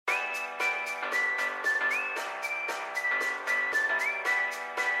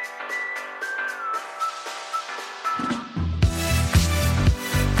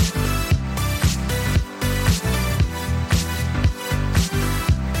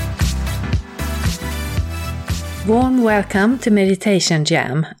Warm welcome to Meditation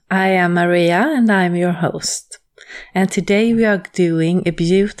Jam. I am Maria and I'm your host. And today we are doing a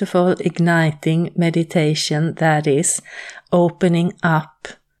beautiful igniting meditation that is opening up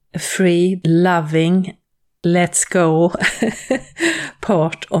a free, loving, let's go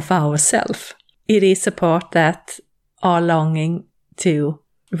part of ourself. It is a part that are longing to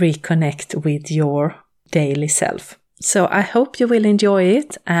reconnect with your daily self. So I hope you will enjoy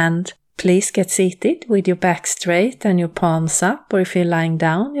it, and please get seated with your back straight and your palms up, or if you're lying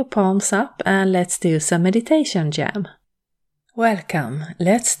down, your palms up, and let's do some meditation jam. Welcome.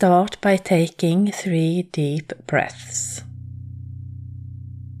 Let's start by taking 3 deep breaths.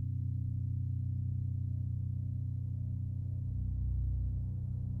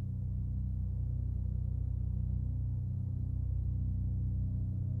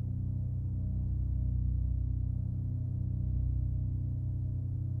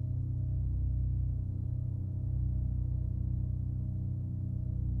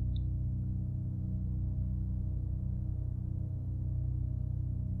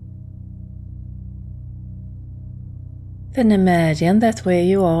 Then imagine that where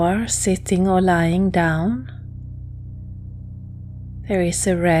you are, sitting or lying down, there is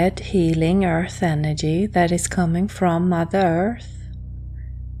a red healing earth energy that is coming from Mother Earth,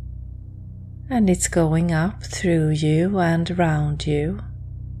 and it's going up through you and around you,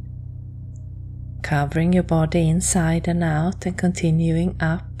 covering your body inside and out and continuing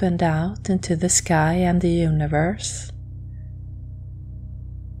up and out into the sky and the universe.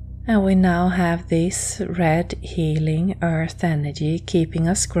 And we now have this red healing earth energy keeping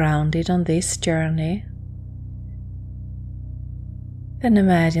us grounded on this journey. Then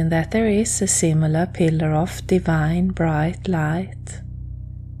imagine that there is a similar pillar of divine bright light,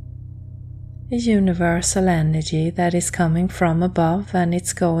 a universal energy that is coming from above, and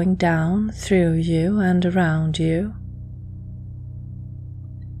it's going down through you and around you,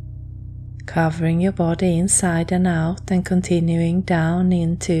 covering your body inside and out and continuing down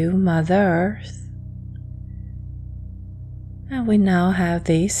into Mother Earth. And we now have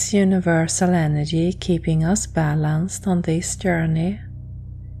this universal energy keeping us balanced on this journey.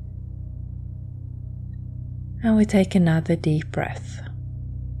 And we take another deep breath.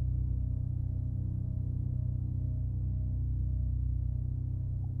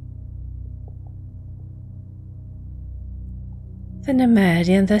 Then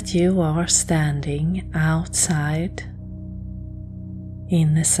imagine that you are standing outside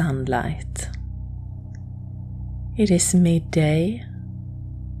in the sunlight. It is midday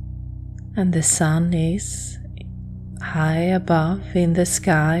and the sun is high above in the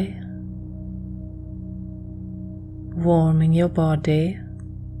sky, warming your body,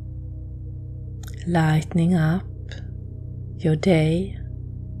 lightening up your day.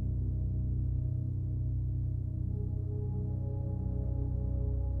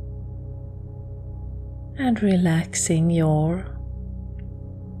 And relaxing your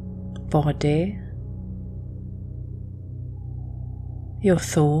body, your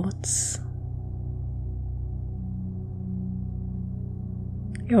thoughts,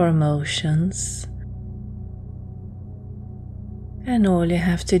 your emotions. And all you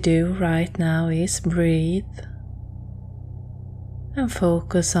have to do right now is breathe and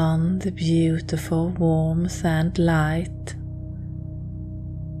focus on the beautiful warmth and light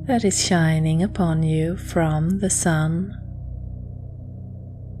that is shining upon you from the sun.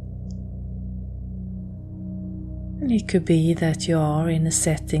 And it could be that you are in a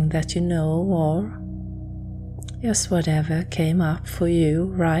setting that you know, or just whatever came up for you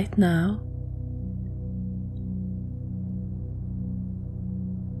right now.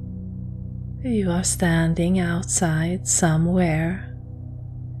 You are standing outside somewhere,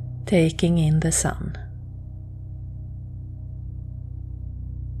 taking in the sun.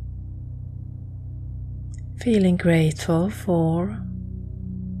 Feeling grateful for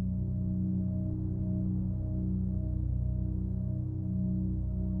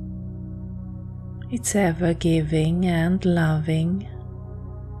its ever-giving and loving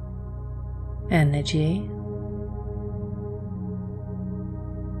energy.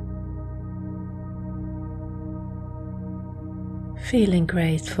 Feeling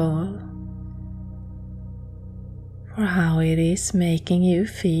grateful for how it is making you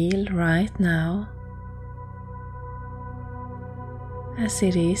feel right now, as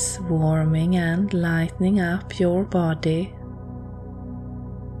it is warming and lightening up your body.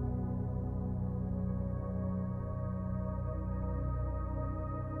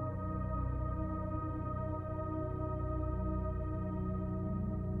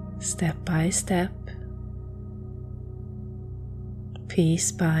 Step by step,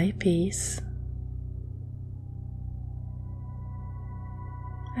 piece by piece,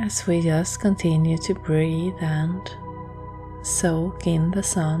 as we just continue to breathe and soak in the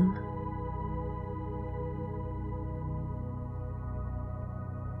sun.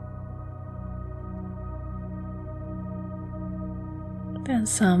 Then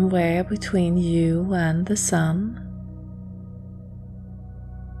somewhere between you and the sun,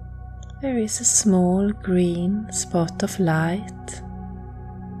 there is a small green spot of light,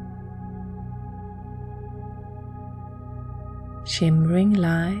 shimmering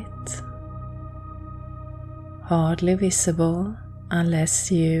light, hardly visible unless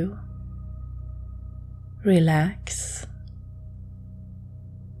you relax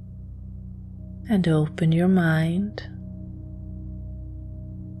and open your mind.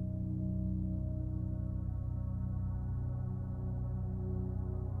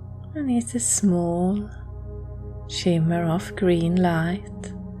 And it's a small shimmer of green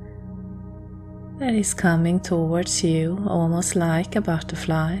light that is coming towards you almost like a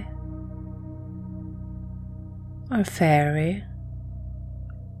butterfly or a fairy,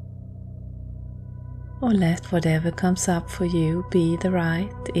 or let whatever comes up for you be the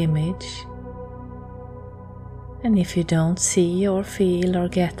right image. And if you don't see or feel or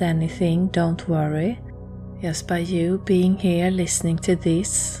get anything, don't worry. Just by you being here listening to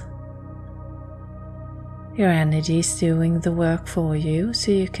this, your energy is doing the work for you, so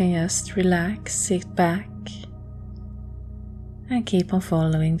you can just relax, sit back, and keep on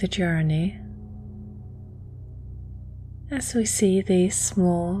following the journey. As we see this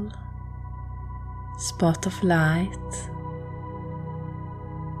small spot of light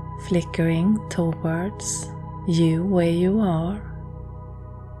flickering towards you where you are.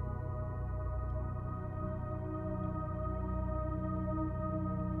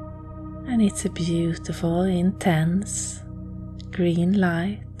 And it's a beautiful, intense green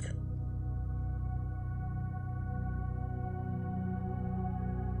light.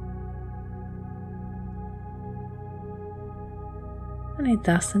 And it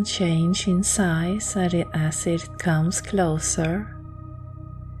doesn't change in size as it comes closer.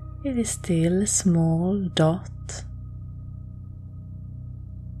 It is still a small dot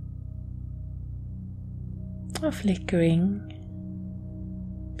of flickering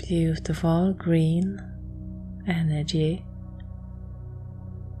beautiful green energy.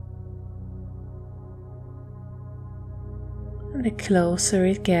 And the closer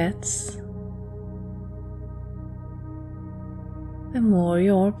it gets, the more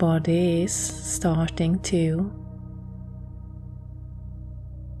your body is starting to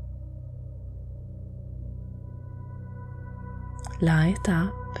light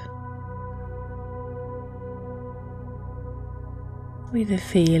up with a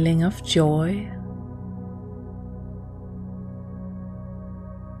feeling of joy,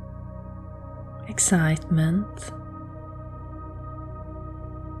 excitement,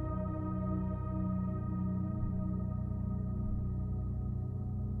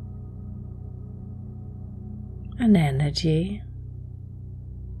 and energy.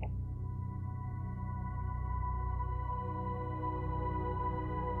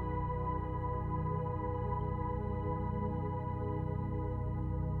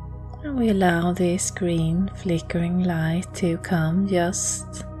 And we allow this green flickering light to come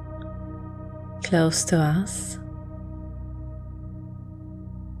just close to us.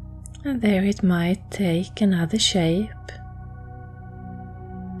 And there it might take another shape,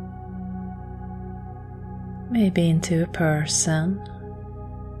 maybe into a person,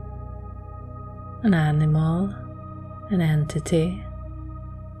 an animal, an entity.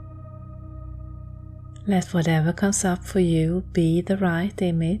 Let whatever comes up for you be the right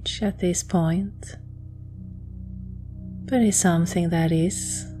image at this point, but it's something that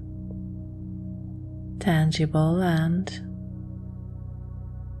is tangible and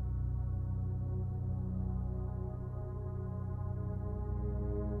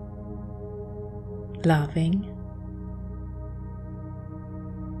loving,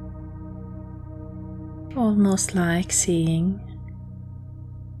 almost like seeing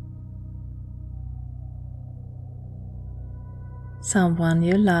someone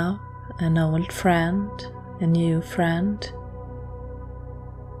you love, an old friend, a new friend.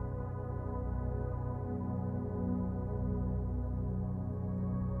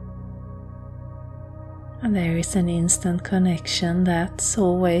 And there is an instant connection that's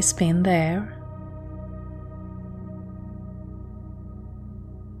always been there.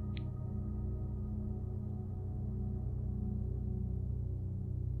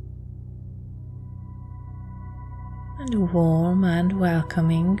 And a warm and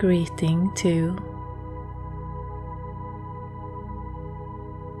welcoming greeting to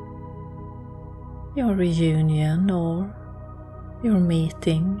your reunion or you're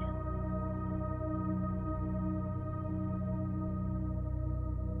meeting.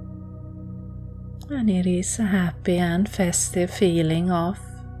 And it is a happy and festive feeling of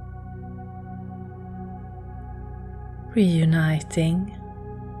reuniting.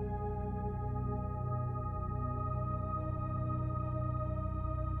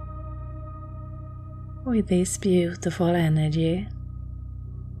 With this beautiful energy.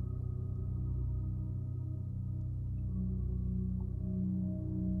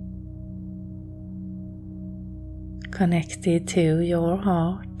 Connected to your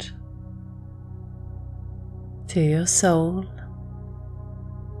heart, to your soul,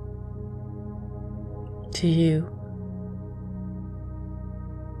 to you.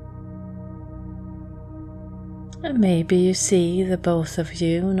 And maybe you see the both of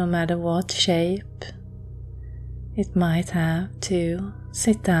you, no matter what shape it might have, to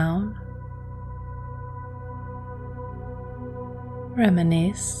sit down,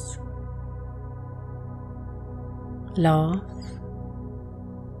 reminisce, laugh,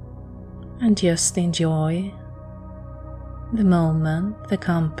 and just enjoy the moment, the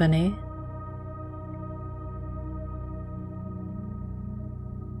company.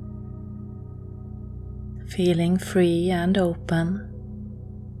 Feeling free and open.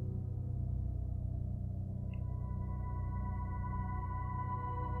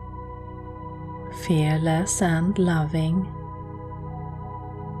 Fearless and loving.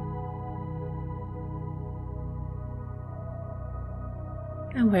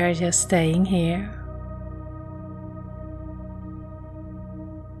 And we're just staying here.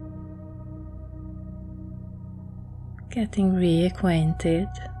 Getting reacquainted.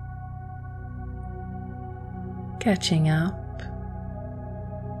 Catching up.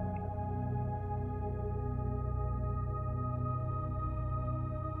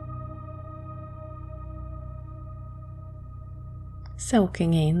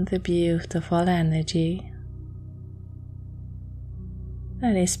 Soaking in the beautiful energy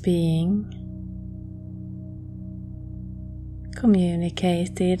that is being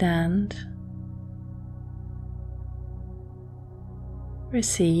communicated and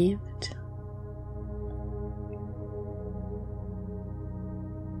received.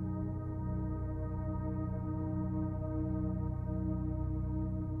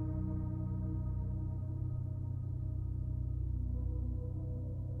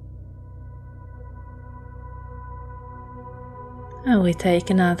 And we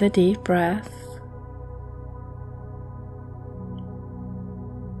take another deep breath.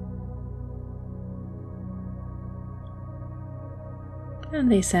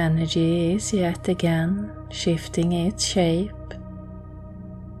 And this energy is yet again shifting its shape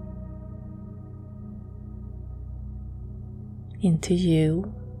into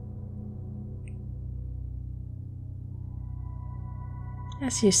you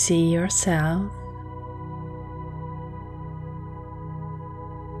as you see yourself,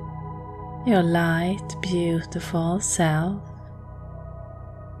 your light, beautiful self.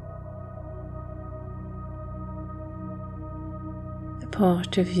 A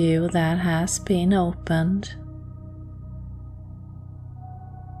part of you that has been opened,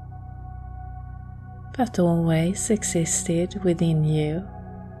 but always existed within you.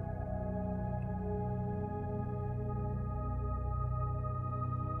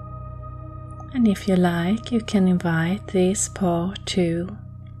 And if you like, you can invite this part to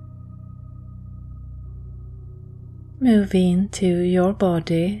move into your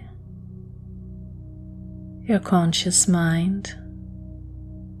body, your conscious mind,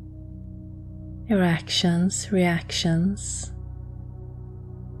 your actions, reactions,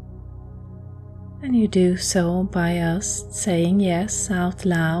 and you do so by just saying yes out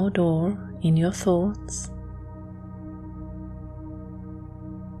loud or in your thoughts.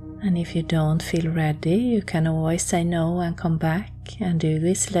 And if you don't feel ready, you can always say no and come back and do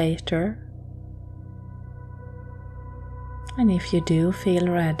this later. And if you do feel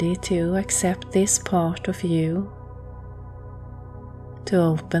ready to accept this part of you, to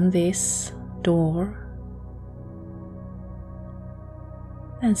open this door,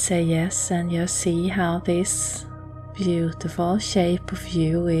 and say yes and just see how this beautiful shape of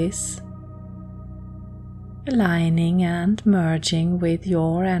you is aligning and merging with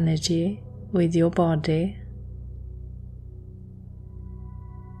your energy, with your body.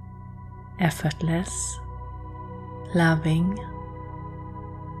 Effortless. Loving,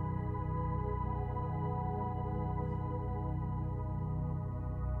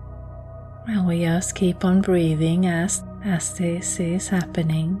 and we just keep on breathing as this is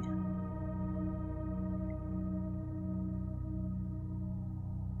happening.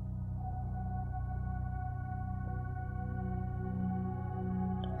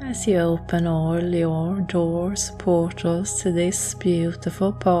 as you open all your doors, portals to this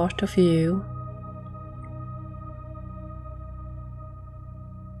beautiful part of you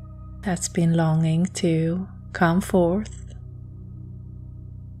that's been longing to come forth,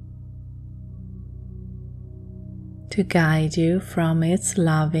 to guide you from its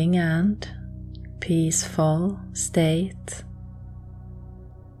loving and peaceful state.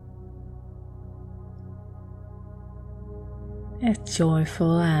 It's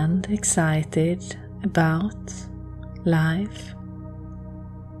joyful and excited about life,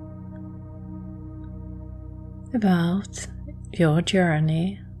 about your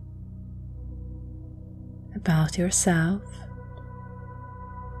journey, about yourself.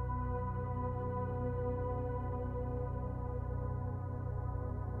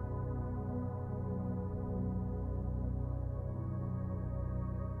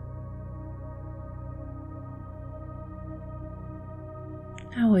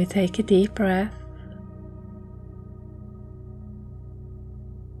 Now we take a deep breath.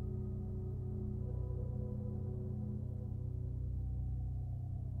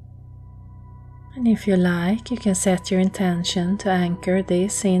 And if you like, you can set your intention to anchor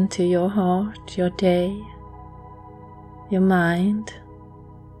this into your heart, your day, your mind.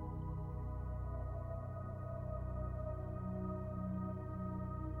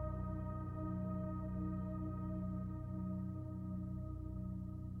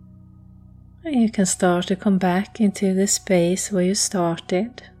 And you can start to come back into the space where you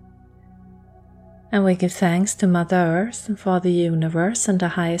started. And we give thanks to Mother Earth and Father Universe and the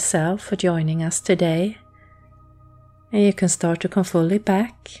Higher Self for joining us today. And you can start to come fully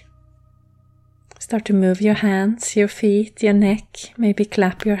back. Start to move your hands, your feet, your neck. Maybe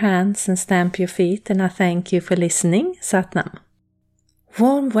clap your hands and stamp your feet. And I thank you for listening. Satnam.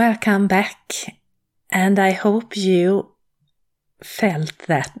 Warm welcome back. And I hope you felt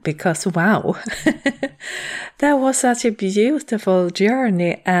that, because wow, that was such a beautiful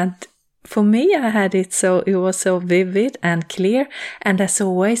journey, and for me I had it was so vivid and clear. And as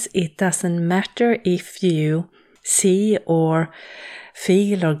always, it doesn't matter if you see or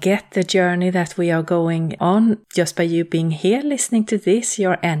feel or get the journey that we are going on. Just by you being here listening to this,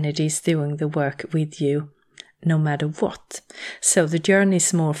 your energy is doing the work with you no matter what. So the journey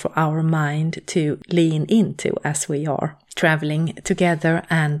is more for our mind to lean into as we are traveling together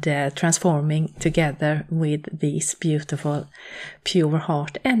and transforming together with these beautiful pure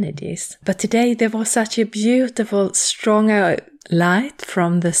heart energies. But today there was such a beautiful strong light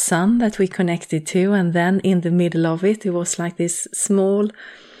from the sun that we connected to, and then in the middle of it was like this small,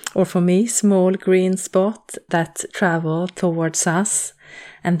 or for me, small green spot that traveled towards us,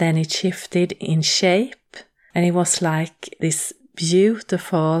 and then it shifted in shape. And it was like this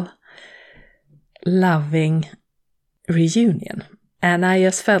beautiful, loving reunion. And I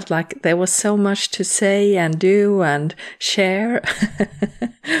just felt like there was so much to say and do and share.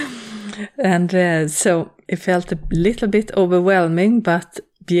 And so it felt a little bit overwhelming, but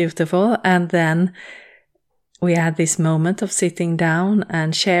beautiful. And then we had this moment of sitting down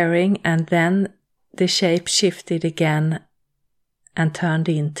and sharing, and then the shape shifted again and turned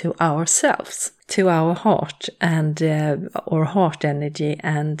into ourselves, to our heart and or heart energy,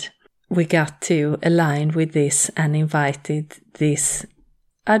 and we got to align with this and invited this,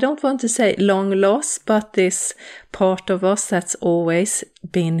 I don't want to say long loss, but this part of us that's always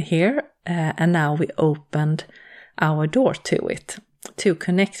been here, and now we opened our door to it, to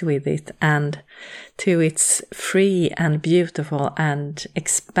connect with it and to its free and beautiful and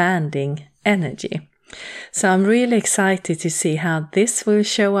expanding energy. So I'm really excited to see how this will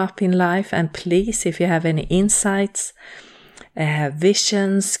show up in life. And please, if you have any insights,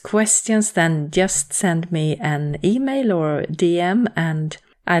 visions, questions, then just send me an email or DM, and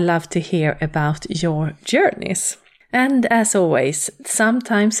I love to hear about your journeys. And as always,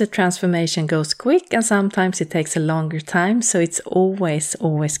 sometimes the transformation goes quick and sometimes it takes a longer time, so it's always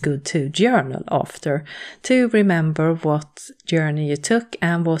good to journal after, to remember what journey you took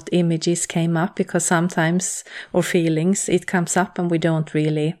and what images came up, because sometimes, or feelings, it comes up and we don't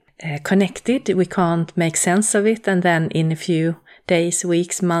really connect it, we can't make sense of it, and then in a few days,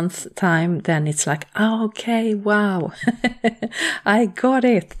 weeks, months time, then it's like, oh, okay, wow, I got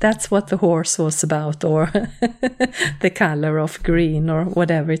it. That's what the horse was about, or the color of green, or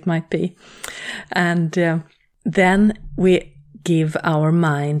whatever it might be. And then we give our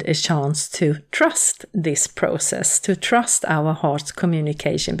mind a chance to trust this process, to trust our heart's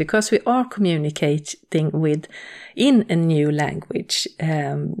communication, because we are communicating with in a new language.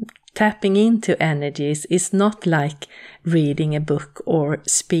 Tapping into energies is not like reading a book or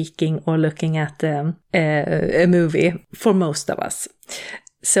speaking or looking at a movie for most of us.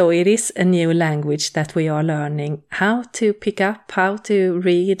 So it is a new language that we are learning how to pick up, how to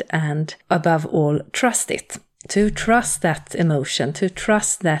read, and above all, trust it. To trust that emotion, to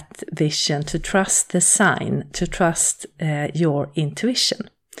trust that vision, to trust the sign, to trust your intuition.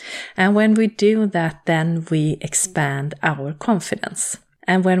 And when we do that, then we expand our confidence.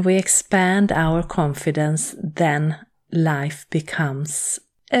 And when we expand our confidence, then life becomes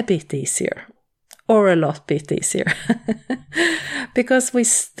a bit easier, or a lot bit easier, because we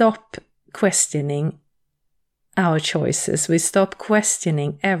stop questioning our choices. We stop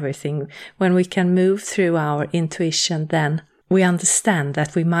questioning everything. When we can move through our intuition, then we understand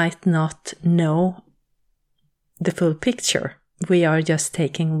that we might not know the full picture. We are just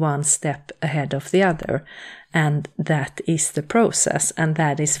taking one step ahead of the other, and that is the process, and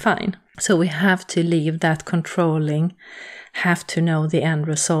that is fine. So we have to leave that controlling, have to know the end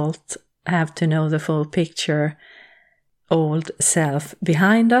result, have to know the full picture, old self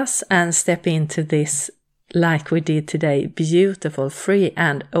behind us, and step into this, like we did today, beautiful, free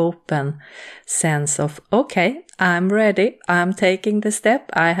and open sense of, okay, I'm ready, I'm taking the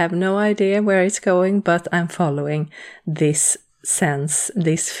step, I have no idea where it's going, but I'm following this sense,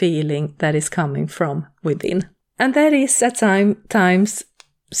 this feeling that is coming from within. And that is at times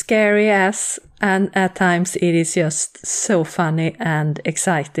scary and at times it is just so funny and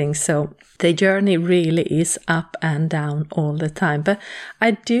exciting. So the journey really is up and down all the time. But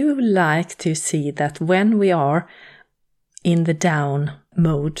I do like to see that when we are in the down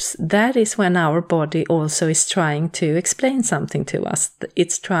modes, that is when our body also is trying to explain something to us.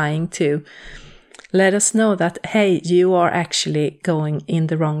 It's trying to let us know that, hey, you are actually going in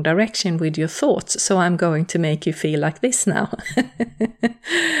the wrong direction with your thoughts, so I'm going to make you feel like this now.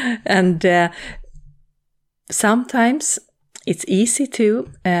 And sometimes it's easy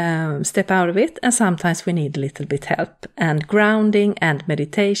to step out of it, and sometimes we need a little bit help. And grounding and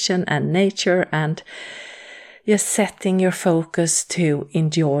meditation and nature and just setting your focus to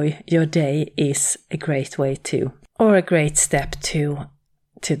enjoy your day is a great way to, or a great step to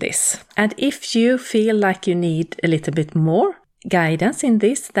this. And if you feel like you need a little bit more guidance in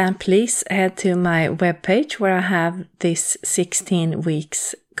this, then please head to my webpage where I have this 16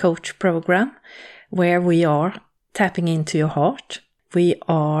 weeks coach program where we are tapping into your heart. We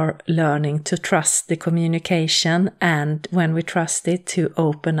are learning to trust the communication, and when we trust it, to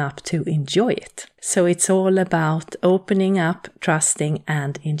open up to enjoy it. So it's all about opening up, trusting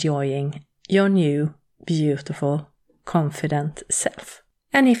and enjoying your new, beautiful, confident self.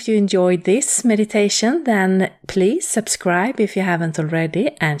 And if you enjoyed this meditation, then please subscribe if you haven't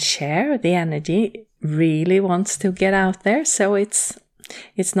already, and share. The energy really wants to get out there, so it's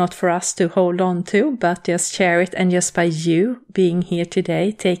not for us to hold on to, but just share it. And just by you being here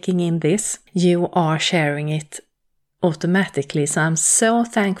today, taking in this, you are sharing it automatically. So I'm so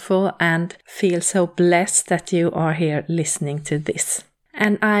thankful and feel so blessed that you are here listening to this.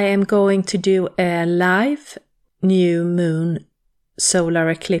 And I am going to do a live new moon solar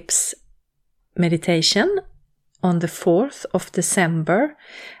eclipse meditation on the 4th of December,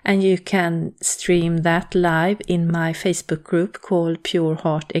 and you can stream that live in my Facebook group called Pure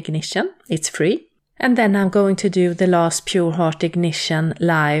Heart Ignition. It's free. And then I'm going to do the last Pure Heart Ignition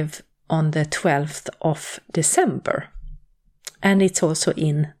live on the 12th of December. And it's also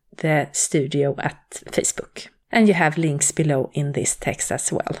in the studio at Facebook. And you have links below in this text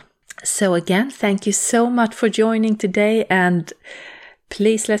as well. So again, thank you so much for joining today, and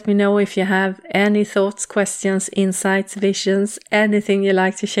please let me know if you have any thoughts, questions, insights, visions, anything you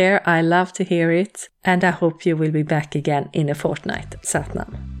like to share. I love to hear it, and I hope you will be back again in a fortnight.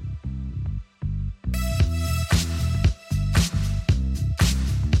 Satnam.